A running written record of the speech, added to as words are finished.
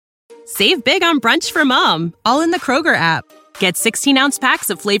Save big on brunch for mom, all in the Kroger app. Get 16-ounce packs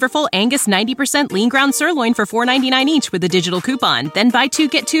of flavorful Angus 90% lean ground sirloin for $4.99 each with a digital coupon. Then buy 2,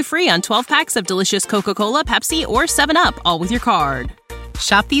 get 2 free on 12 packs of delicious Coca-Cola, Pepsi, or 7-Up, all with your card.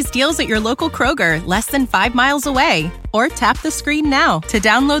 Shop these deals at your local Kroger, less than 5 miles away. Or tap the screen now to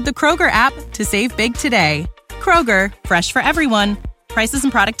download the Kroger app to save big today. Kroger, fresh for everyone. Prices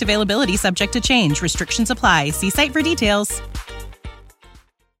and product availability subject to change. Restrictions apply. See site for details.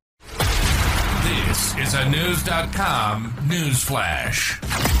 This is a News.com news flash.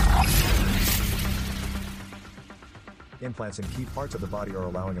 Implants in key parts of the body are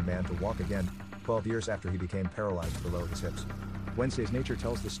allowing a man to walk again, 12 years after he became paralyzed below his hips. Wednesday's Nature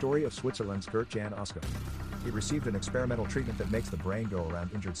tells the story of Switzerland's Gert-Jan Oskam. He received an experimental treatment that makes the brain go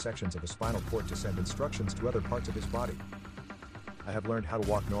around injured sections of the spinal cord to send instructions to other parts of his body. I have learned how to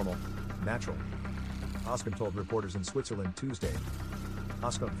walk normal, natural, Oskam told reporters in Switzerland Tuesday.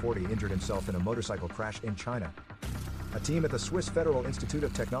 Oskam, 40, injured himself in a motorcycle crash in China. A team at the Swiss Federal Institute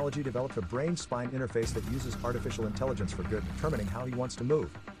of Technology developed a brain-spine interface that uses artificial intelligence for good, determining how he wants to move.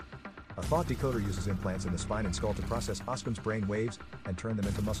 A thought decoder uses implants in the spine and skull to process Oskam's brain waves and turn them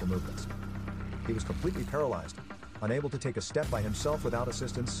into muscle movements. He was completely paralyzed, unable to take a step by himself without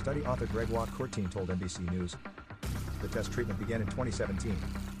assistance, study author Gregoire Courtine told NBC News. The test treatment began in 2017.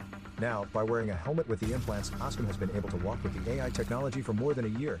 Now, by wearing a helmet with the implants, Oskam has been able to walk with the AI technology for more than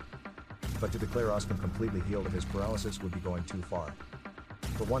a year. But to declare Oskam completely healed of his paralysis would be going too far.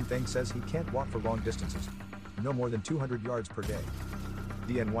 For one thing, says he can't walk for long distances, no more than 200 yards per day.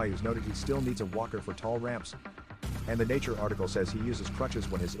 DNY's noted he still needs a walker for tall ramps. And the Nature article says he uses crutches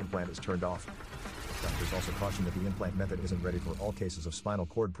when his implant is turned off. Doctors also caution that the implant method isn't ready for all cases of spinal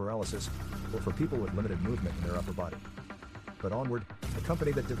cord paralysis or for people with limited movement in their upper body. But Onward, the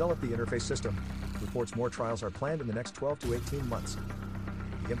company that developed the interface system, reports more trials are planned in the next 12 to 18 months.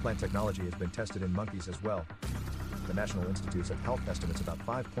 The implant technology has been tested in monkeys as well. The National Institutes of Health estimates about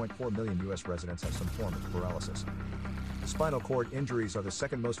 5.4 million U.S. residents have some form of paralysis. Spinal cord injuries are the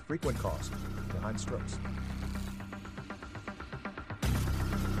second most frequent cause, behind strokes.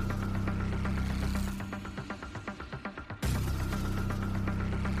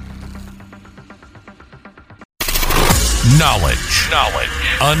 Knowledge.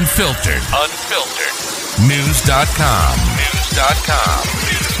 Unfiltered. News.com.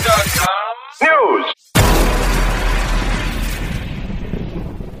 News.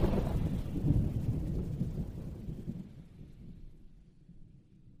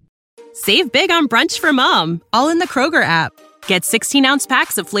 Save big on brunch for mom, all in the Kroger app. Get 16-ounce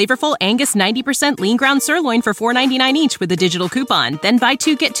packs of flavorful Angus 90% lean ground sirloin for $4.99 each with a digital coupon. Then buy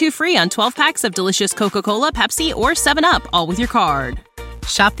 2, get 2 free on 12 packs of delicious Coca-Cola, Pepsi, or 7-Up, all with your card.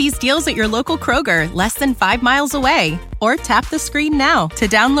 Shop these deals at your local Kroger, less than 5 miles away. Or tap the screen now to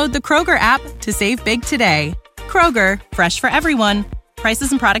download the Kroger app to save big today. Kroger, fresh for everyone.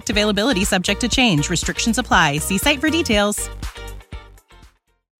 Prices and product availability subject to change. Restrictions apply. See site for details.